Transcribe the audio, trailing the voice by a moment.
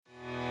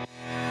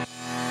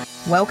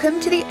Welcome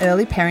to the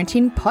Early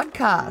Parenting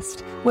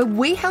Podcast, where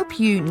we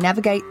help you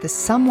navigate the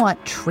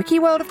somewhat tricky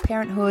world of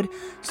parenthood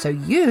so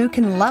you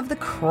can love the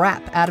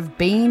crap out of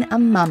being a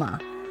mama.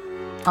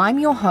 I'm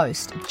your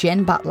host,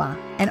 Jen Butler,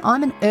 and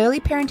I'm an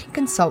early parenting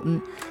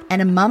consultant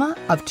and a mama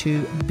of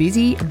two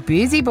busy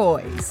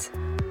boys.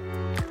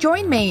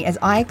 Join me as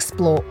I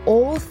explore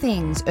all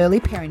things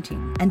early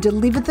parenting and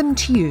deliver them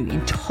to you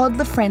in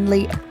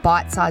toddler-friendly,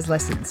 bite-sized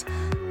lessons.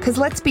 Because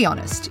let's be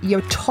honest,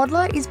 your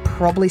toddler is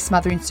probably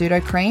smothering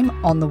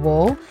Sudocrem on the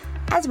wall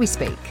as we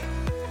speak.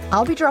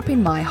 I'll be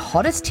dropping my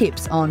hottest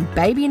tips on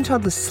baby and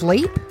toddler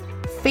sleep,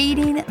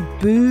 feeding,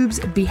 boobs,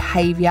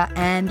 behaviour,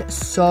 and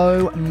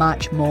so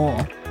much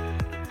more.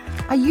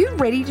 Are you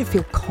ready to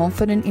feel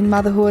confident in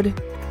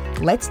motherhood?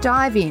 Let's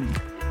dive in.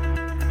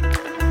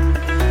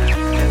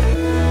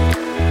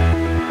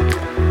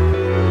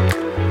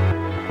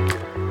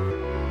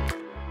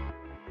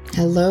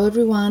 Hello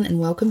everyone and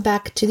welcome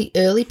back to the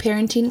Early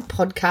Parenting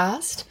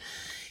Podcast.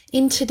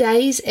 In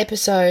today's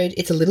episode,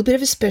 it's a little bit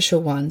of a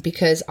special one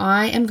because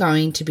I am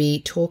going to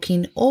be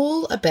talking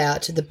all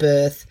about the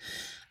birth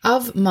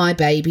of my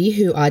baby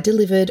who I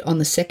delivered on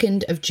the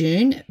 2nd of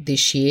June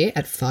this year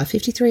at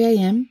 5:53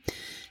 a.m.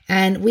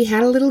 And we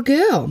had a little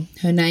girl.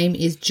 Her name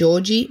is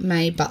Georgie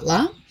May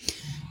Butler.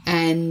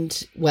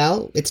 And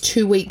well, it's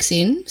 2 weeks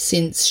in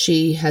since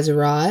she has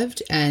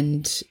arrived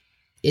and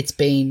it's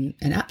been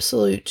an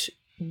absolute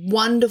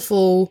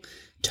wonderful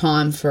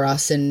time for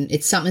us, and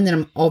it's something that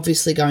I'm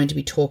obviously going to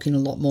be talking a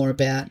lot more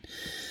about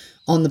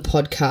on the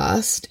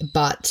podcast.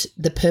 But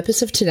the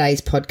purpose of today's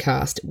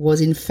podcast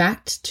was in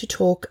fact to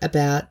talk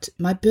about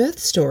my birth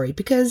story,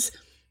 because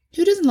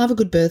who doesn't love a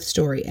good birth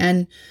story?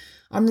 And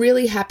I'm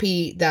really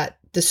happy that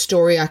the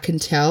story I can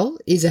tell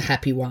is a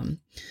happy one.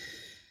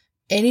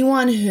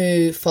 Anyone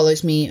who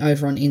follows me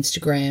over on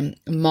Instagram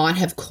might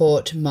have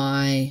caught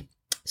my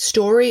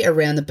story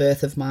around the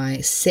birth of my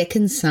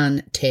second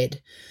son,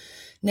 Ted.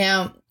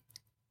 Now,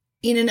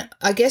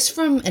 I guess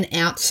from an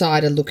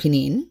outsider looking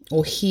in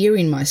or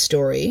hearing my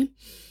story,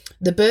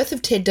 the birth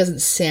of Ted doesn't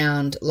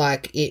sound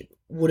like it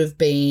would have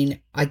been,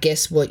 I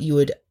guess, what you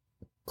would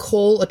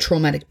call a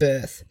traumatic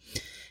birth.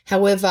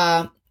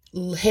 However,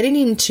 heading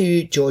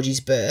into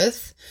Georgie's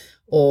birth,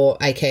 or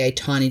aka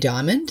Tiny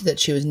Diamond, that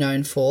she was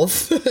known for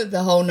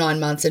the whole 9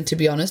 months, and to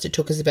be honest, it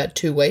took us about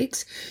 2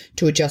 weeks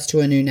to adjust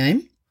to a new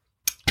name,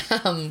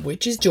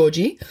 which is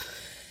Georgie.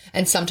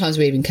 And sometimes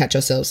we even catch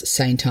ourselves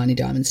saying Tiny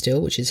Diamond still,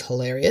 which is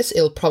hilarious.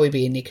 It'll probably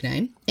be a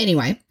nickname.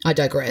 Anyway, I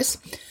digress.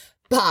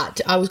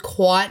 But I was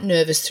quite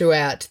nervous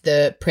throughout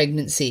the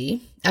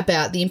pregnancy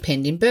about the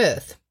impending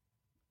birth.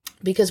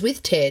 Because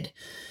with Ted,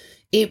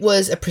 it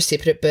was a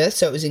precipitate birth,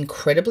 so it was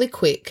incredibly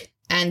quick.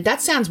 And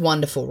that sounds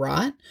wonderful,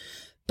 right?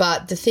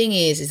 But the thing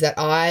is that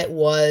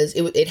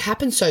it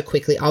happened so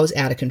quickly, I was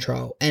out of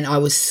control and I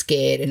was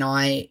scared and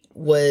I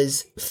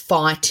was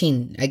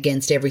fighting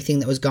against everything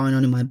that was going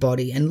on in my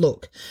body. And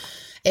look,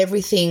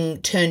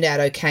 everything turned out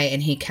okay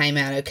and he came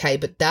out okay.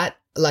 But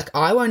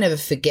I won't ever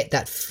forget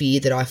that fear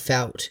that I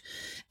felt.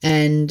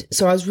 And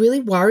so I was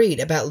really worried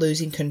about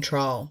losing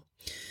control.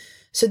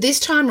 So this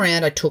time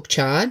around, I took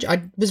charge.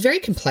 I was very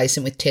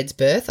complacent with Ted's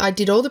birth. I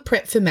did all the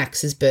prep for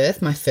Max's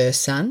birth, my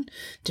first son.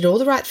 Did all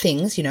the right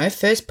things,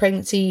 first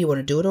pregnancy, you want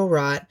to do it all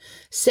right.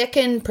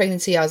 Second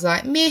pregnancy, I was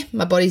like, meh,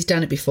 my body's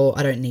done it before.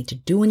 I don't need to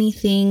do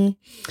anything.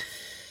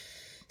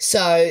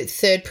 So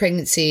third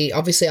pregnancy,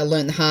 obviously I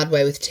learned the hard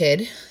way with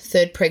Ted.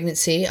 Third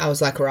pregnancy, I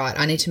was like, right,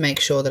 I need to make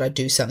sure that I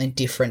do something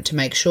different to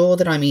make sure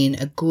that I'm in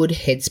a good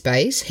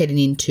headspace heading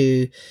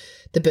into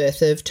the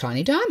birth of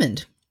Tiny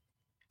Diamond.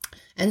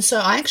 And so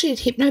I actually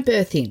did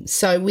hypnobirthing.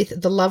 So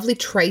with the lovely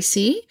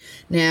Tracy,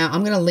 now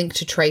I'm going to link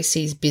to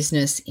Tracy's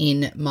business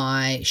in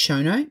my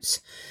show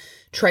notes.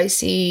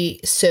 Tracy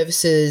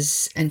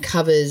services and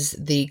covers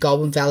the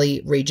Goulburn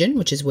Valley region,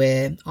 which is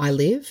where I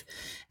live.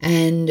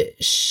 And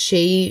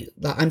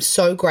I'm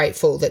so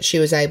grateful that she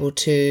was able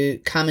to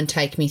come and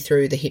take me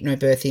through the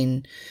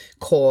hypnobirthing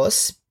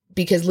course,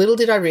 because little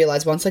did I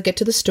realize, once I get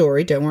to the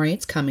story, don't worry,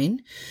 it's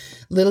coming,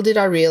 little did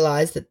I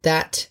realize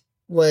that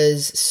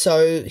was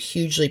so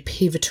hugely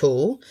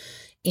pivotal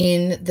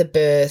in the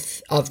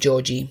birth of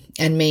Georgie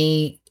and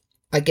me,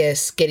 I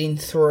guess, getting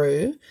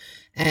through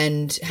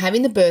and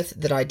having the birth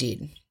that I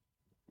did.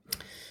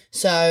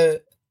 So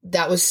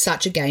that was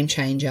such a game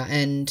changer.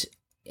 And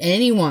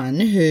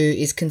anyone who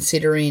is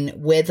considering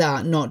whether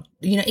or not,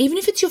 even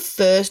if it's your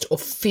first or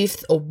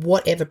fifth or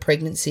whatever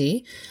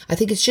pregnancy, I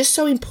think it's just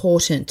so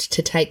important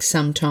to take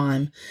some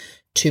time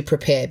to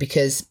prepare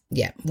because,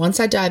 once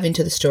I dive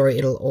into the story,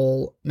 it'll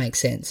all make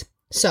sense.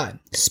 So,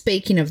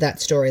 speaking of that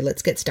story,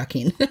 let's get stuck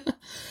in.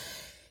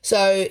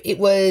 So, it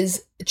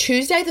was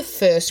Tuesday the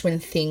 1st when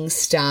things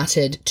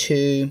started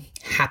to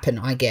happen,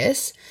 I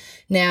guess.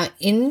 Now,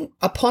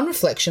 upon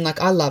reflection,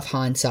 I love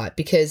hindsight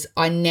because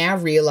I now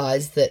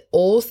realize that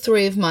all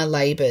 3 of my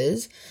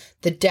labours,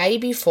 the day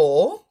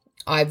before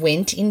I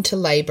went into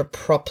labour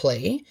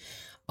properly,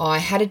 I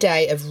had a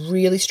day of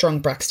really strong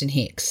Braxton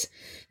Hicks.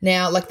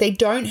 Now, they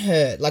don't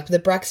hurt. The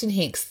Braxton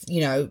Hicks,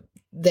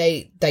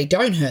 they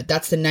don't hurt.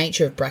 That's the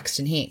nature of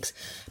Braxton Hicks.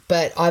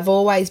 but I've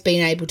always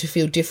been able to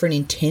feel different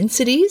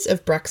intensities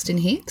of Braxton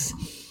Hicks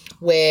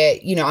where,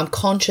 you know, I'm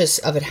conscious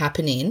of it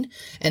happening,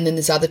 and then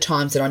there's other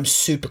times that I'm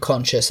super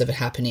conscious of it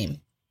happening.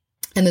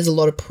 And there's a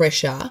lot of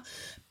pressure,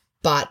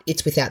 but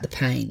it's without the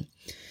pain.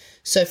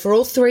 So for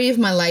all 3 of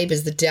my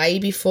labours, the day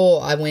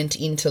before I went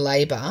into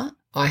labour,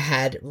 I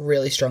had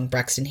really strong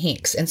Braxton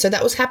Hicks. And so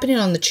that was happening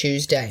on the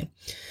Tuesday.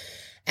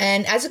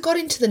 And as it got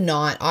into the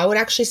night, I would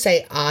actually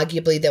say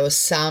arguably there were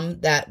some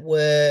that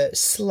were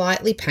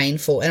slightly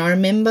painful. And I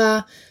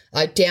remember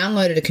I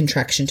downloaded a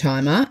contraction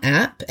timer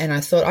app, and I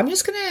thought, I'm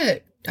just going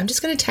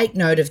to take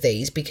note of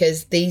these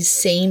because these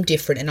seem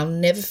different, and I'll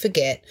never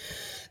forget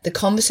the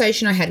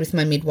conversation I had with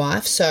my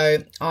midwife.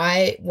 So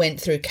I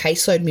went through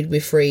caseload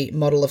midwifery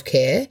model of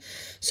care.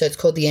 So it's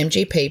called the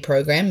MGP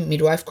program,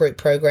 Midwife Group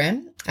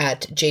Program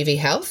at GV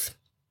Health.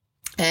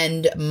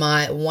 And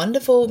my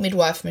wonderful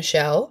midwife,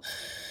 Michelle,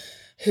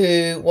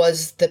 who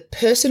was the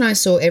person I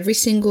saw every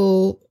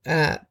single,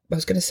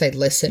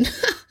 lesson,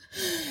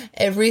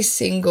 every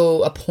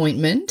single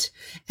appointment,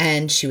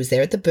 and she was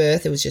there at the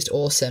birth. It was just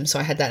awesome. So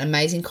I had that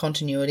amazing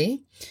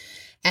continuity.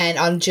 And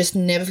I'll just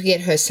never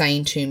forget her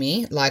saying to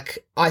me, like,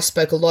 I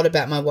spoke a lot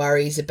about my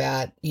worries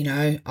about, you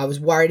know, I was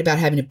worried about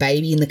having a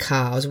baby in the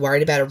car. I was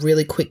worried about a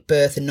really quick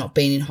birth and not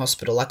being in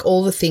hospital, like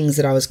all the things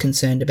that I was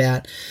concerned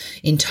about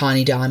in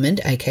Tiny Diamond,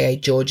 aka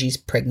Georgie's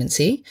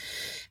pregnancy.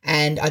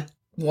 And I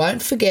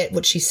won't forget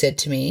what she said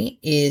to me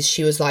is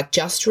she was like,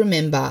 just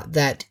remember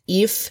that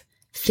if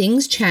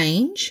things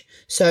change,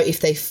 so if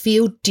they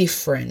feel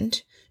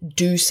different,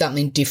 do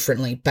something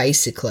differently,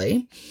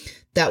 basically.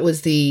 That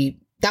was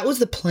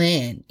the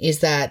plan, is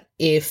that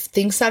if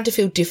things started to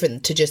feel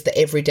different to just the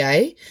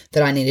everyday,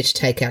 that I needed to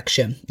take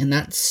action. And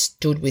that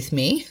stood with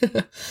me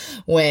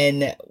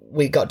when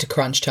we got to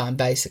crunch time,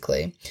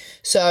 basically.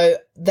 So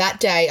that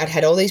day I'd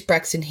had all these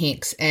Braxton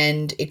Hicks,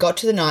 and it got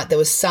to the night. There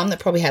was some that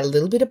probably had a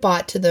little bit of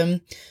bite to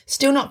them,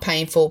 still not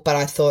painful, but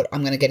I thought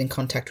I'm going to get in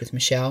contact with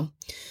Michelle.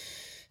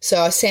 So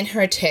I sent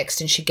her a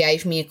text and she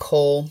gave me a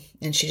call,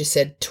 and she just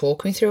said,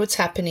 talk me through what's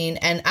happening.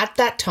 And at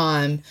that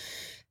time,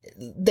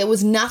 there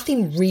was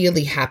nothing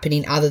really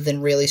happening other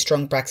than really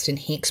strong Braxton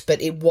Hicks,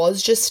 but it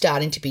was just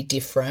starting to be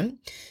different.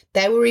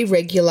 They were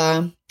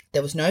irregular.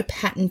 There was no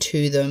pattern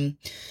to them.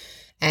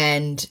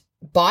 And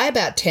by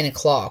about 10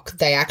 o'clock,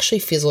 they actually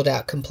fizzled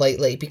out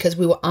completely because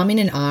we were umming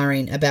and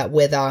ahhing about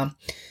whether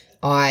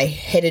I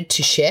headed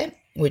to Shep,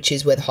 which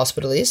is where the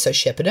hospital is, so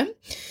Shepparton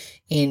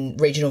in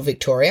regional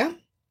Victoria.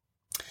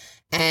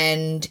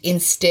 And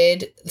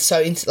instead,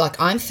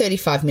 I'm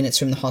 35 minutes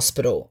from the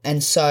hospital.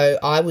 And so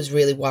I was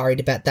really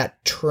worried about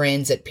that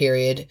transit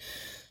period.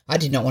 I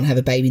did not want to have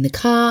a baby in the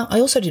car.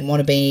 I also didn't want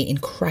to be in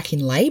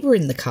cracking labour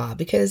in the car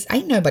because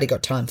ain't nobody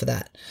got time for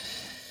that.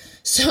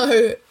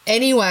 So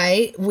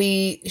anyway,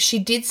 she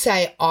did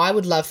say, I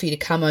would love for you to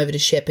come over to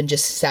Shep and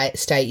just stay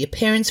at your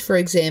parents', for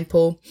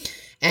example.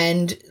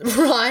 And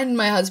Ryan,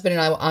 my husband,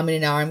 and I were umming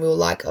and ahhing. We were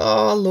like,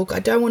 oh, look, I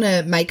don't want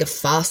to make a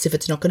fuss if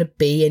it's not going to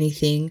be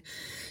anything.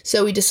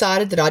 So we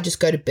decided that I'd just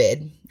go to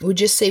bed. We'd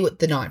just see what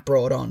the night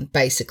brought on,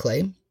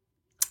 basically.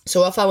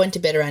 So off I went to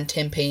bed around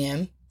 10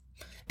 p.m.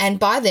 And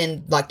by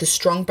then, like the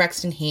strong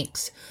Braxton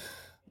Hicks,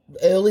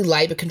 early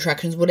labour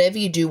contractions, whatever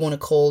you do want to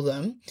call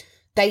them,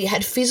 they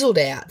had fizzled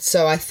out.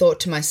 So I thought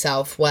to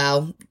myself,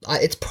 well,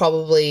 it's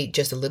probably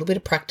just a little bit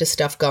of practice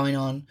stuff going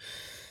on.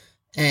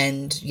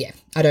 And yeah,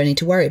 I don't need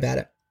to worry about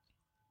it.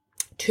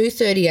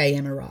 2:30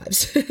 a.m.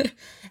 arrives.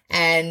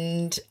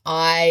 And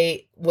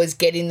I was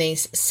getting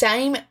these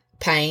same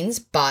pains,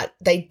 but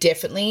they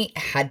definitely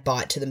had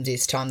bite to them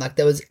this time. Like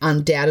there was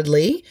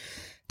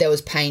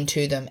pain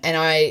to them, and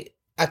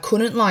I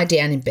couldn't lie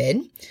down in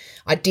bed.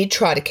 I did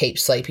try to keep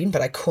sleeping,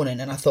 but I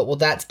couldn't, and I thought, well,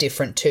 that's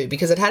different too,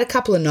 because I'd had a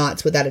couple of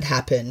nights where that had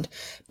happened,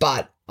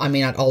 but I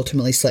mean, I'd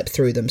ultimately slept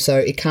through them, so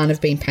it can't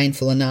have been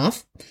painful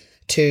enough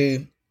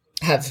to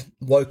have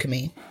woken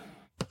me.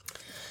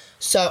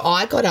 So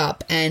I got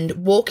up, and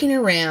walking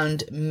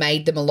around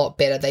made them a lot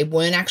better. They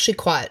weren't actually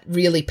quite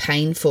really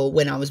painful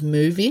when I was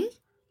moving,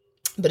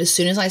 but as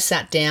soon as I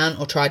sat down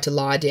or tried to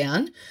lie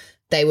down,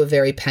 they were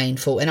very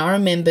painful. And I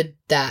remembered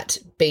that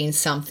being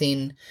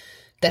something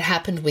that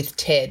happened with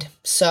Ted.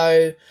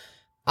 So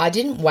I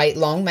didn't wait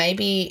long.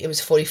 Maybe it was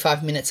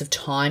 45 minutes of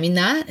time in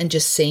that and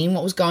just seeing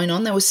what was going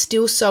on. They were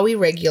still so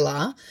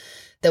irregular.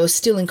 They were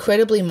still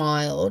incredibly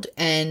mild,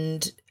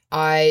 and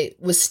I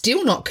was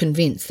still not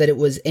convinced that it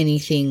was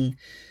anything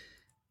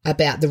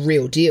about the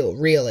real deal,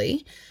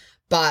 really.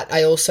 But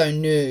I also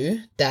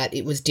knew that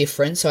it was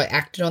different, so I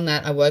acted on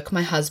that. I woke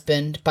my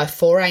husband. By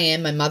 4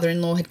 a.m, my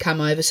mother-in-law had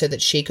come over so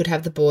that she could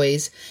have the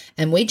boys,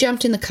 and we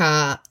jumped in the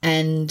car,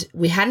 and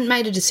we hadn't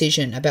made a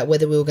decision about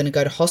whether we were going to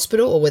go to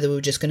hospital or whether we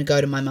were just going to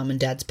go to my mum and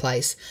dad's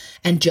place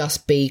and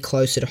just be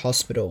closer to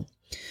hospital.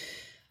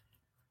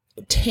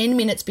 10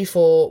 minutes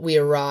before we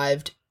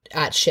arrived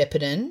at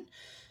Shepparton,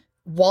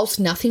 whilst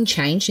nothing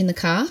changed in the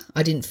car,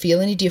 I didn't feel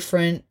any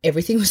different.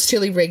 Everything was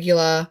still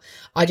irregular.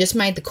 I just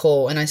made the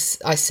call, and I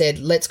said,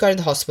 let's go to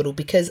the hospital,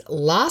 because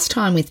last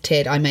time with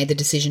Ted, I made the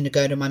decision to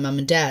go to my mum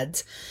and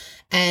dad's,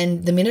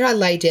 And the minute I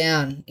lay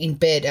down in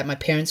bed at my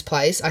parents'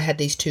 place, I had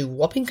these 2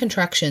 whopping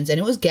contractions and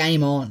it was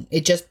game on.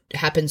 It just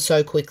happened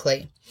so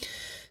quickly.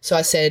 So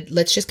I said,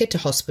 let's just get to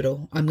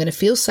hospital. I'm going to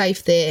feel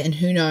safe there, and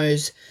who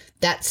knows,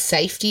 that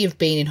safety of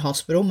being in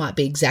hospital might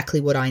be exactly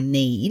what I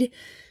need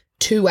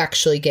to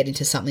actually get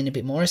into something a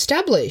bit more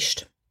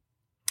established.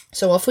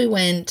 So off we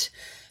went.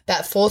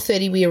 About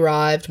 4:30 we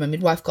arrived. My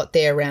midwife got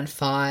there around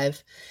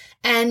 5.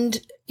 And,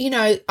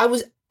 I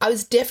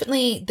was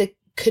definitely, the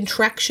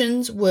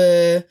contractions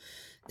were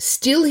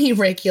still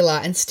irregular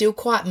and still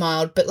quite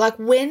mild, but like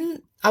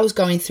when I was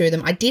going through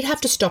them, I did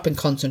have to stop and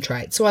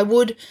concentrate. So I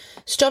would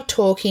stop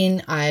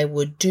talking, I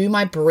would do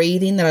my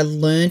breathing that I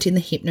learned in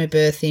the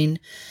hypnobirthing,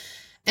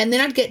 and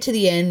then I'd get to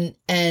the end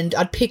and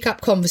I'd pick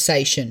up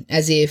conversation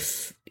as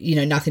if,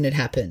 nothing had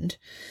happened.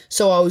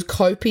 So I was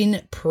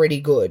coping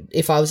pretty good.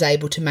 If I was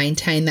able to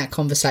maintain that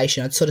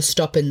conversation, I'd sort of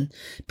stop and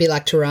be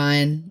like to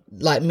Ryan,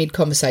 like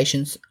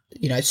mid-conversations,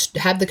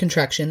 have the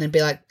contraction and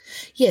be like,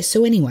 yeah,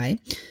 so anyway.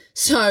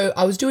 So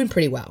I was doing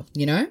pretty well,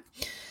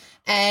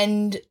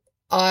 and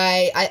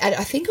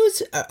I think it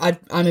was,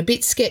 I'm a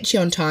bit sketchy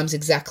on times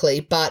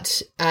exactly,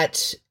 but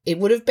it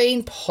would have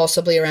been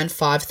possibly around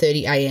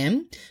 5:30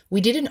 a.m.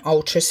 We did an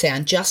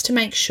ultrasound just to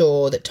make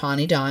sure that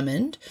Tiny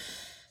Diamond,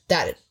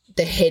 that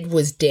the head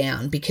was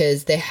down,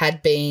 because I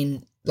had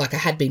been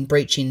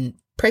breaching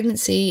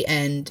pregnancy,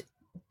 and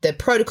the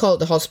protocol at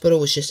the hospital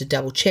was just to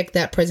double check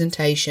that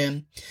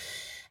presentation.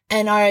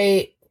 And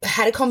I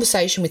had a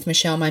conversation with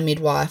Michelle, my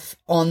midwife,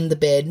 on the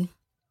bed,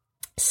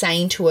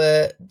 saying to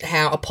her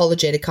how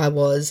apologetic I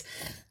was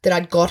that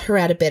I'd got her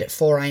out of bed at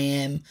 4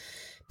 a.m.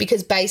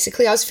 because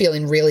basically I was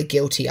feeling really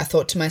guilty. I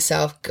thought to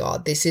myself,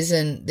 God, this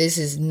isn't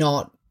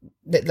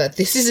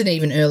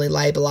even early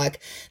labour.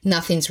 Like,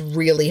 nothing's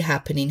really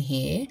happening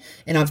here.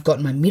 And I've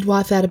gotten my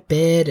midwife out of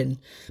bed and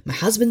my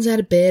husband's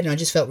out of bed, and I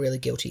just felt really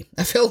guilty.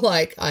 I felt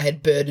like I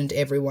had burdened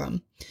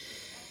everyone.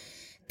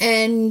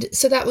 And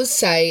so that was,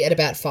 say, at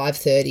about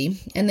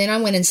 5:30. And then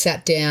I went and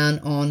sat down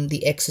on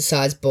the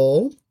exercise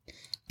ball,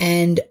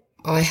 and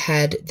I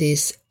had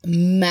this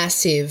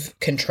massive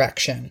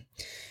contraction.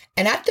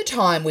 And at the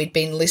time, we'd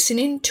been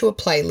listening to a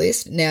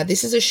playlist. Now,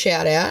 this is a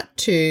shout out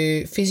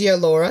to Physio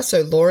Laura,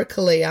 so Laura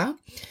Kalia.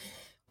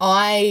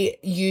 I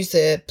used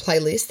a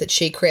playlist that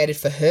she created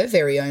for her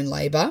very own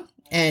labour,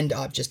 and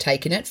I've just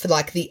taken it for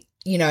like the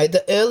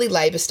early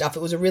labour stuff.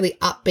 It was a really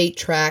upbeat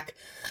track.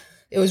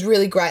 It was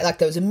really great. Like,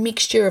 there was a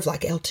mixture of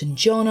like Elton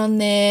John on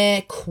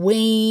there,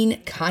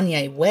 Queen,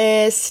 Kanye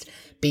West,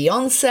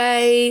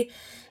 Beyonce,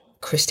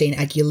 Christina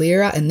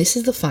Aguilera. And this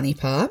is the funny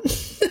part.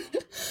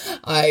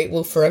 I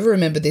will forever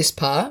remember this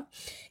part,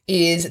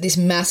 is this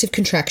massive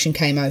contraction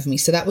came over me.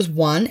 So that was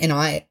one, and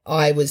I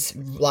was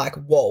like,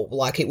 whoa,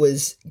 like it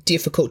was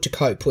difficult to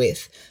cope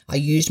with. I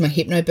used my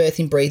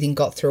hypnobirthing breathing,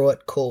 got through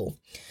it, cool.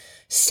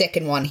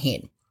 Second one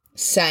hit,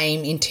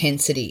 same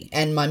intensity,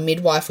 and my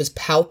midwife was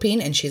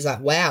palping, and she's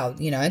like, wow,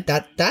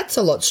 that's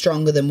a lot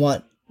stronger than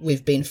what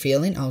we've been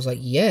feeling. I was like,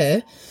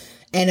 yeah.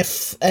 And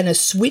a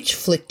switch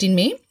flicked in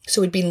me.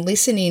 So we'd been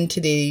listening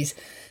to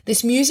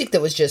this music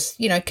that was just,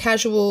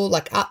 casual,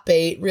 like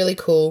upbeat, really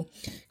cool.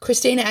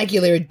 Christina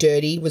Aguilera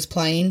Dirty was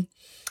playing,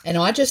 and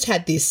I just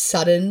had this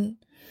sudden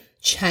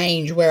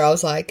change where I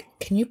was like,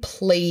 can you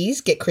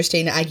please get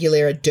Christina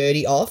Aguilera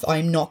Dirty off?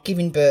 I'm not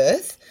giving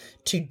birth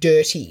to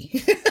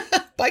Dirty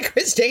by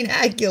Christina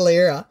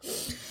Aguilera.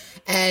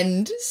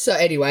 And so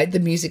anyway, the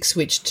music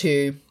switched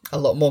to a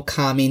lot more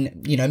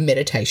calming,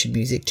 meditation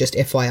music, just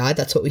FYI,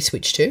 that's what we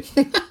switched to.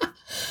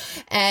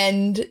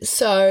 And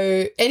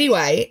so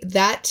anyway,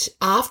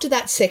 after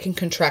that second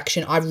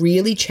contraction, I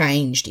really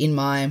changed in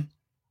my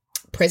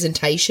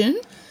presentation.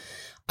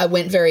 I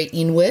went very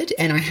inward,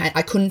 and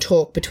I couldn't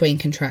talk between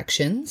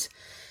contractions.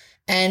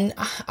 And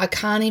I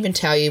can't even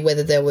tell you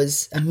whether there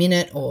was a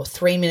minute or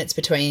 3 minutes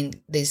between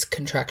these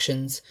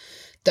contractions.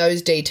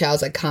 Those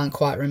details I can't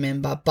quite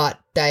remember, but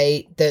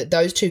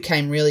those two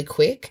came really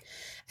quick.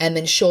 And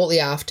then shortly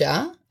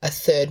after, a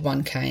third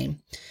one came.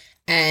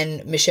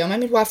 And Michelle, my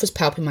midwife, was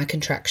palping my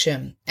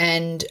contraction,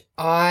 and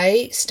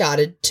I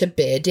started to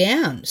bear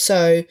down.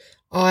 So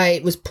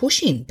I was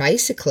pushing,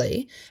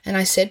 basically, and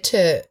I said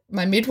to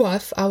my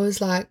midwife, I was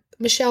like,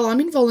 Michelle,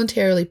 I'm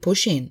involuntarily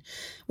pushing,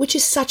 which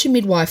is such a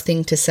midwife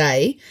thing to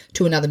say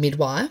to another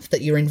midwife,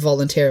 that you're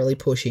involuntarily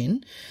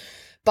pushing.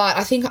 But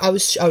I think I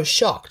was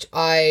shocked.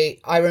 I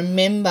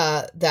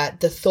remember that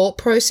the thought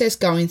process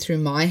going through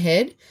my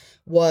head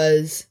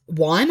was,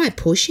 why am I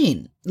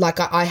pushing? Like,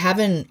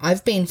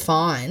 I've been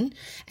fine.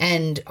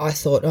 And I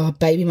thought, oh,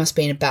 baby must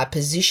be in a bad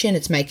position.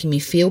 It's making me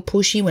feel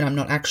pushy when I'm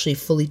not actually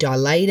fully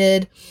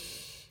dilated.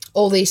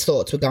 All these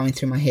thoughts were going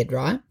through my head,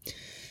 right?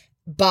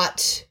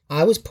 But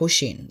I was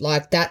pushing.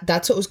 Like,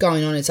 that's what was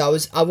going on, is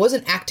I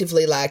wasn't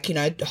actively like,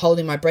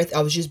 holding my breath.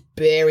 I was just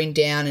bearing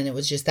down, and it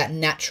was just that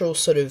natural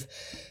sort of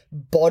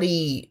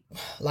body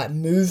like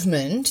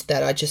movement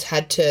that I just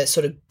had to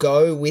sort of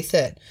go with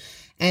it.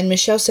 And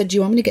Michelle said, do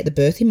you want me to get the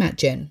birthing mat,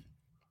 Jen?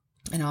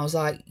 And I was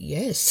like,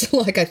 yes,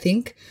 like I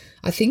think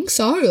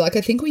so. Like,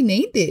 I think we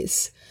need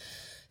this.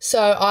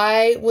 So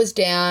I was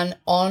down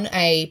on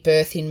a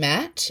birthing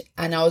mat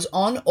and I was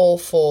on all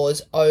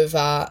fours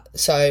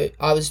so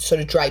I was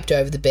sort of draped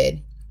over the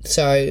bed.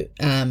 So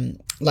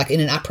like in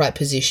an upright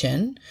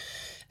position.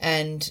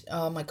 And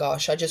oh my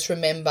gosh, I just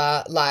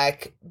remember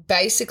like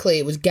basically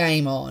it was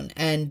game on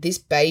and this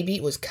baby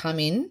was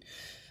coming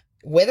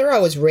whether I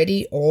was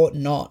ready or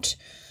not.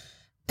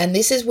 And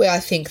this is where I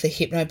think the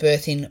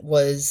hypnobirthing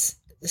was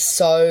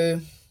so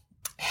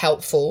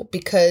helpful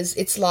because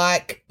it's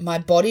like my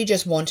body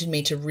just wanted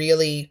me to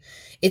really,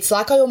 it's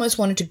like I almost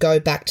wanted to go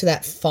back to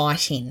that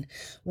fighting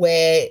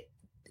where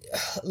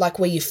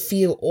you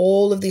feel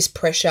all of this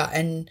pressure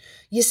and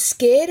you're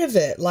scared of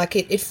it. Like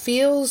it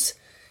feels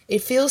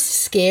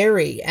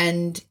scary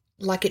and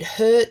like it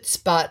hurts,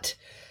 but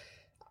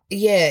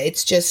yeah,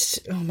 it's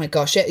just, oh my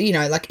gosh, you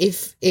know, like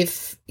if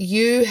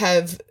you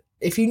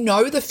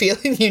know the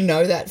feeling, you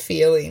know that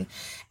feeling.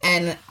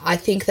 And I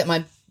think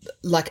that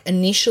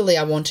initially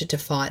I wanted to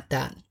fight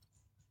that.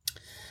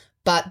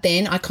 But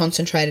then I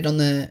concentrated on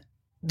the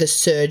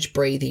surge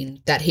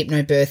breathing that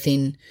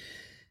hypnobirthing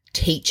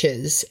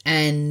teaches.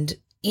 And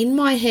in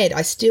my head,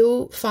 I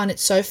still find it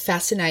so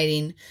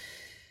fascinating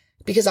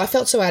because I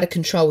felt so out of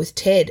control with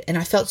Ted and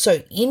I felt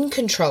so in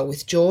control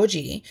with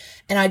Georgie.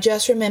 And I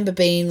just remember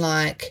being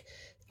like,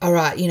 all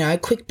right, you know,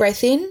 quick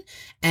breath in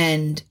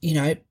and, you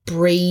know,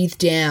 breathe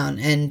down.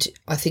 And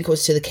I think it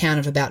was to the count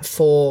of about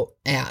 4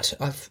 out.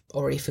 I've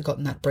already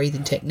forgotten that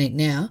breathing technique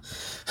now.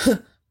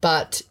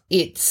 But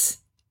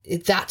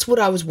that's what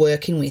I was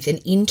working with. And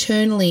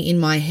internally in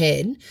my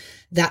head,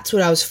 that's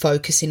what I was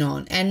focusing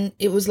on. And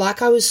it was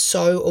like I was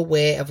so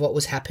aware of what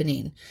was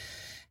happening.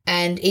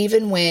 And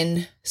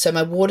even so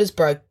my waters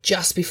broke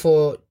just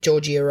before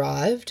Georgie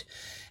arrived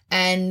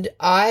and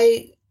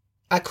I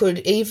could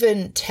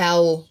even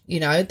tell,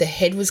 you know, the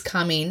head was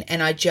coming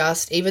and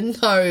even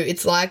though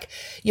it's like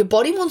your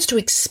body wants to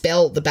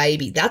expel the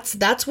baby,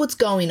 that's what's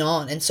going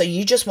on. And so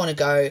you just want to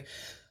go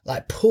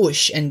like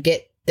push and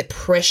get the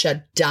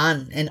pressure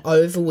done and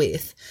over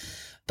with.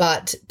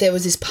 But there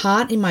was this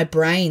part in my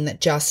brain that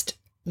just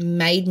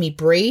made me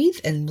breathe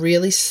and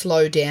really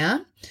slow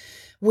down,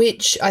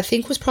 which I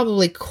think was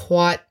probably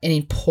quite an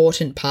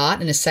important part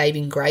and a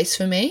saving grace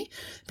for me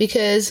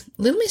because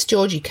little Miss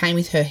Georgie came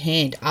with her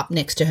hand up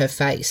next to her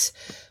face,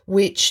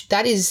 which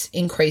that is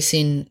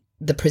increasing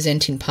the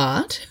presenting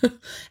part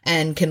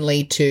and can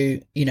lead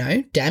to, you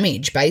know,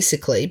 damage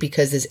basically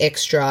because there's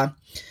extra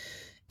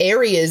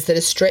areas that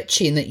are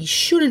stretchy and that you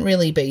shouldn't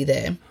really be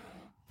there.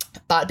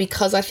 But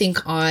because I think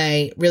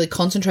I really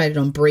concentrated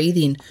on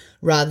breathing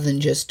rather than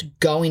just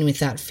going with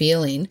that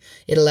feeling,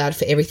 it allowed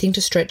for everything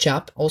to stretch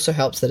up. Also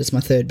helps that it's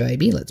my third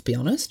baby, let's be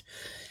honest.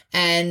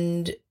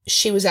 And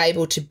she was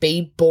able to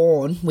be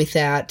born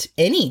without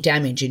any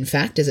damage, in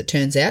fact, as it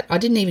turns out. I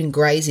didn't even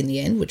graze in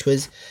the end, which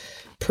was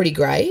pretty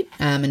great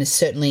and has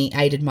certainly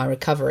aided my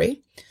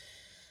recovery.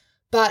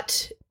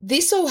 But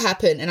this all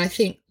happened and I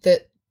think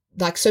that,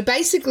 so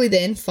basically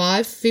then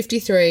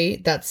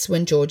 5:53, that's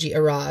when Georgie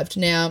arrived.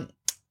 Now,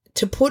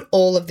 to put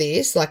all of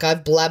this,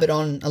 I've blabbered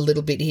on a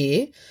little bit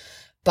here,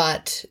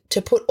 but to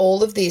put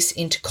all of this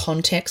into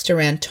context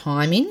around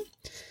timing,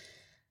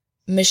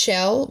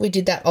 Michelle, we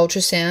did that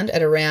ultrasound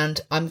at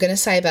around, I'm going to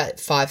say about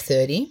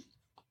 5:30.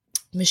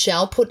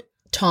 Michelle put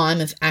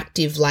time of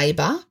active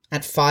labour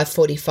at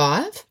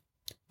 5:45.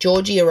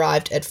 Georgie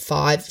arrived at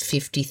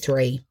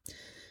 5:53.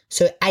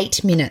 So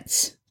 8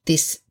 minutes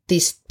this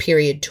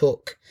period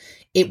took.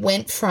 It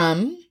went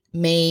from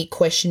me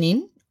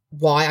questioning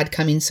why I'd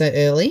come in so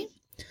early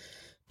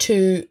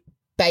to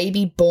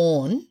baby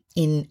born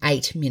in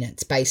 8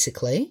 minutes,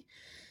 basically.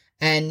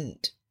 And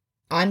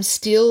I'm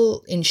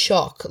still in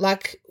shock.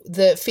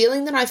 The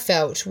feeling that I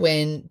felt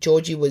when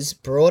Georgie was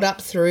brought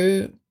up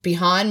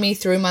behind me,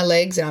 through my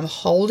legs, and I'm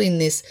holding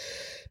this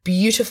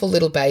beautiful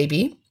little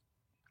baby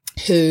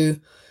who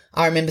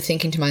I remember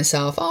thinking to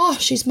myself, oh,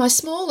 she's my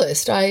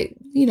smallest.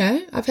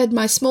 I've had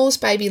my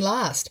smallest baby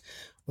last.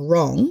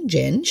 Wrong,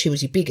 Jen. She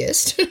was your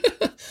biggest.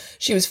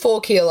 She was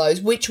 4 kilos,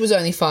 which was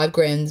only 5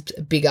 grams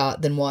bigger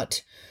than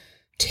what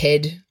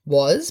Ted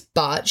was,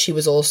 but she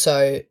was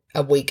also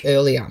a week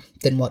earlier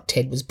than what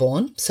Ted was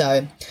born.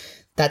 So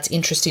that's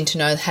interesting to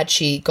know. Had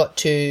she got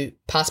to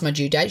pass my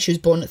due date, she was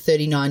born at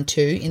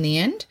 39.2 in the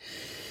end.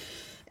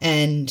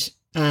 And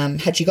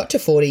had she got to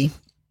 40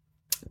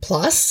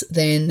 plus,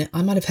 then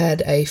I might have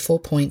had a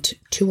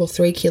 4.2 or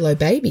 3 kilo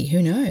baby.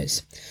 Who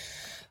knows?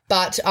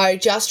 But I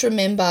just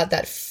remember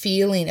that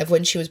feeling of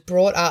when she was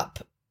brought up.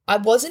 I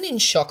wasn't in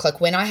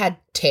shock. When I had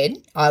Ted,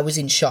 I was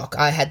in shock.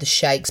 I had the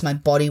shakes. My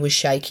body was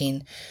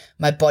shaking.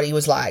 My body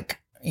was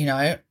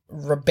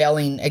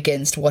rebelling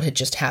against what had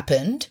just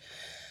happened.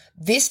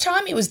 This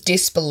time it was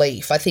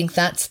disbelief. I think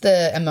that's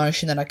the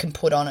emotion that I can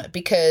put on it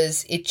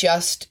because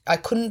I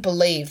couldn't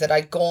believe that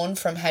I'd gone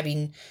from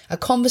having a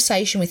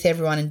conversation with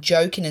everyone and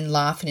joking and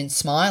laughing and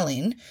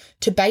smiling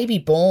to baby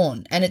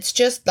born. And it's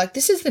just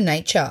this is the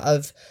nature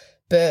of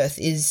birth,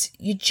 is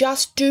you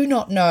just do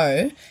not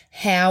know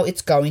how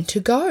it's going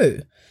to go.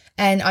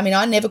 And I mean,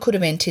 I never could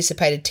have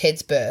anticipated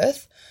Ted's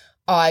birth.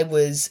 I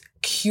was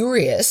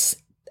curious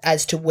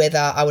as to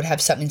whether I would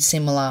have something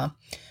similar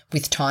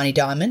with Tiny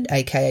Diamond,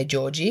 aka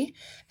Georgie.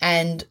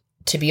 And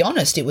to be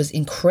honest, it was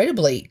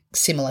incredibly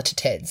similar to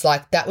Ted's.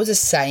 Like, that was the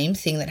same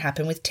thing that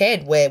happened with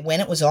Ted, where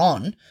when it was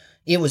on,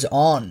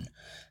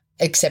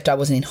 except I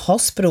wasn't in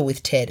hospital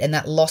with Ted, and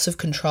that loss of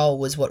control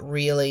was what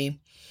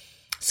really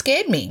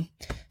scared me.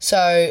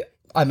 So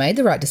I made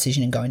the right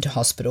decision in going to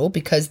hospital,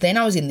 because then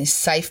I was in this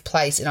safe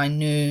place and I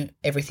knew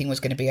everything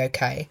was going to be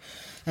okay.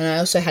 And I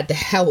also had the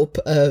help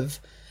of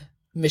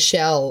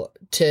Michelle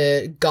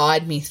to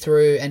guide me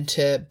through and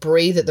to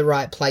breathe at the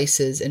right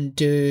places and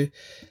do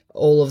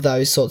all of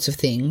those sorts of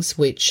things,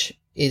 which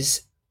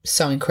is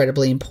so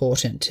incredibly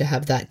important to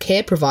have that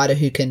care provider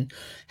who can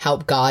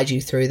help guide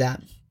you through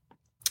that.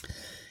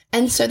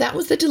 And so that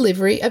was the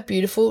delivery of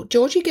beautiful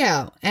Georgie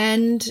Gal.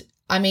 And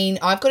I mean,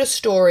 I've got a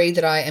story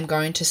that I am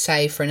going to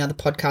say for another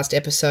podcast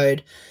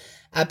episode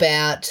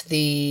about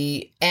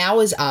the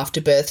hours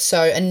after birth.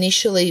 So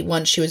initially,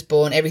 once she was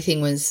born,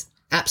 everything was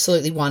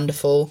absolutely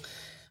wonderful.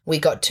 We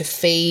got to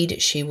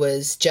feed. She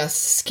was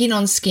just skin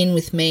on skin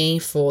with me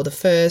for the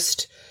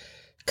first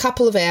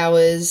couple of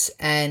hours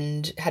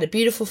and had a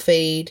beautiful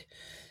feed.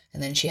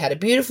 And then she had a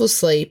beautiful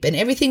sleep and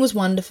everything was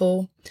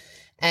wonderful.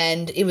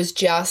 And it was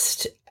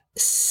just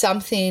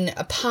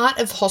a part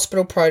of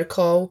hospital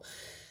protocol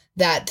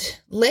that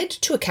led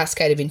to a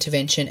cascade of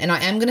intervention. And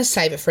I am going to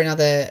save it for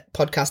another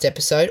podcast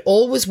episode.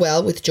 All was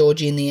well with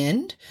Georgie in the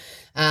end.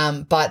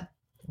 But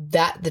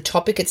the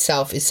topic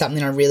itself is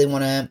something I really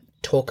want to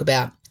talk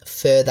about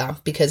further,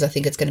 because I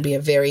think it's going to be a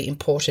very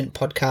important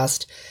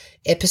podcast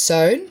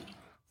episode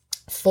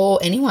for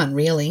anyone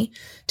really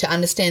to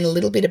understand a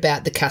little bit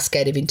about the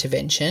cascade of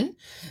intervention,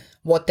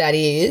 what that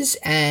is,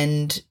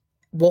 and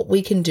what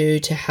we can do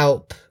to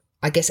help,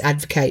 I guess,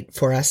 advocate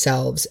for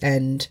ourselves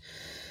and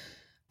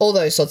all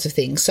those sorts of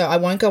things. So I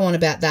won't go on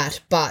about that,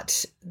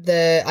 but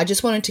I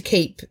just wanted to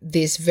keep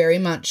this very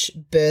much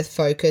birth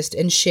focused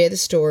and share the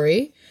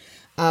story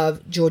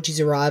of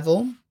Georgie's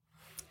arrival.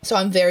 So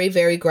I'm very,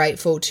 very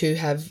grateful to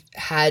have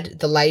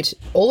had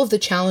all of the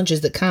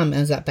challenges that come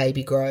as that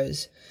baby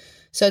grows.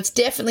 So it's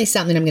definitely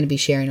something I'm going to be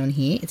sharing on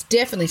here. It's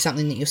definitely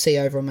something that you'll see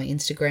over on my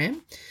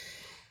Instagram.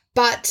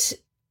 But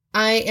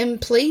I am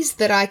pleased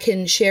that I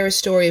can share a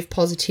story of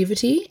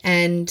positivity,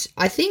 and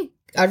I think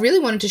I really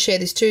wanted to share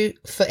this too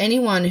for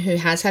anyone who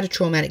has had a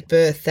traumatic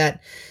birth,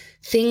 that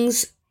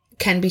things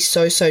can be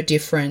so, so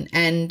different.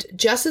 And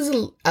just as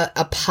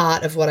a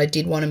part of what I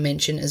did want to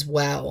mention as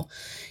well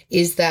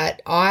is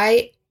that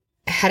I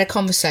had a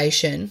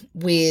conversation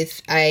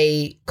with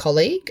a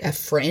colleague, a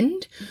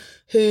friend,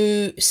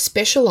 who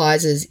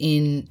specialises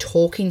in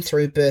talking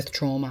through birth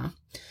trauma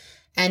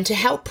and to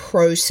help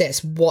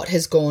process what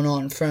has gone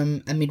on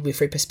from a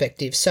midwifery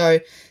perspective. So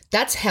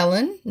that's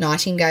Helen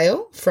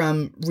Nightingale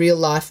from Real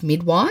Life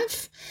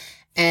Midwife,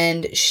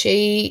 and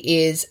she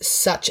is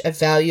such a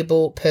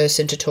valuable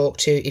person to talk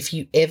to if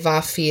you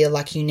ever feel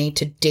like you need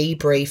to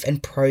debrief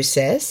and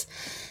process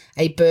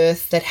a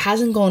birth that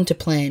hasn't gone to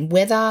plan,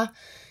 whether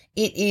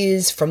it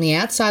is from the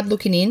outside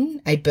looking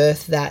in, a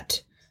birth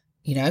that,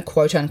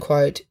 quote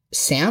unquote,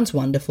 sounds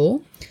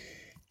wonderful,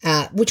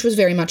 which was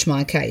very much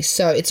my case.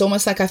 So it's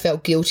almost like I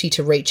felt guilty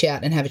to reach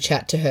out and have a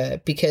chat to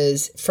her,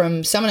 because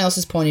from someone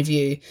else's point of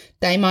view,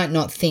 they might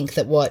not think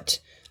that what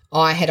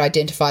I had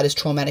identified as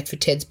traumatic for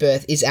Ted's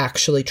birth is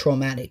actually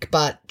traumatic.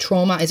 But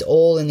trauma is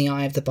all in the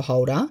eye of the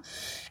beholder,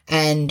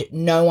 and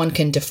no one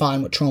can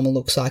define what trauma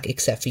looks like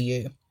except for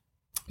you.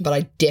 But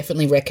I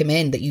definitely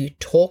recommend that you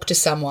talk to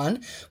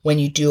someone when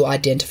you do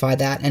identify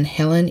that, and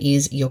Helen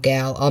is your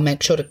gal. I'll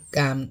make sure to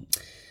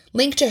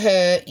link to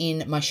her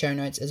in my show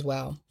notes as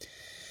well.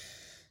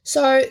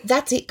 So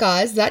that's it,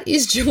 guys. That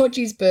is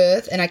Georgie's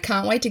birth, and I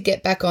can't wait to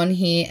get back on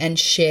here and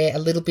share a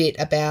little bit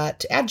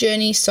about our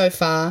journey so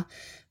far.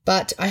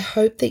 But I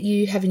hope that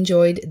you have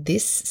enjoyed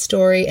this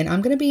story, and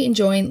I'm going to be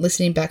enjoying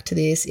listening back to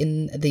this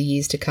in the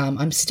years to come.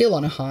 I'm still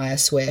on a high, I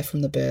swear,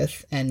 from the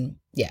birth, and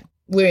yeah,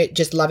 we're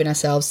just loving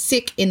ourselves,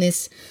 sick in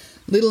this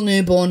little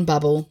newborn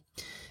bubble.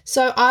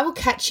 So I will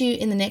catch you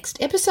in the next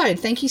episode.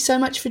 Thank you so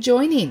much for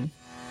joining.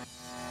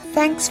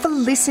 Thanks for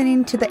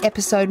listening to the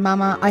episode,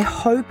 Mama. I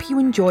hope you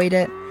enjoyed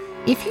it.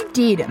 If you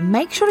did,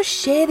 make sure to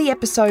share the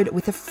episode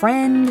with a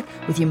friend,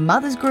 with your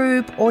mother's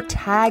group, or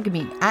tag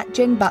me at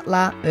Jen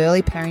Butler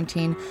Early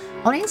Parenting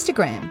on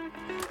Instagram.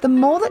 The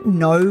more that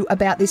know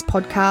about this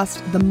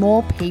podcast, the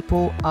more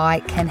people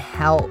I can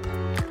help.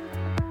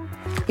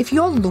 If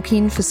you're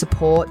looking for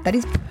support that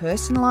is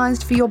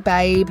personalised for your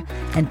babe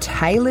and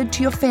tailored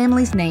to your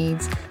family's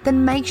needs,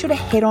 then make sure to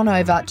head on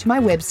over to my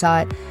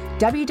website,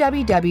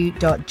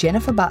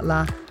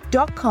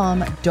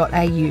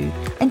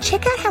 www.jenniferbutler.com.au, and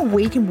check out how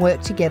we can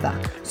work together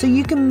so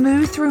you can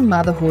move through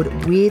motherhood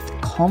with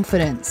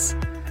confidence.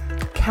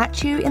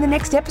 Catch you in the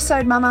next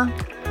episode, Mama.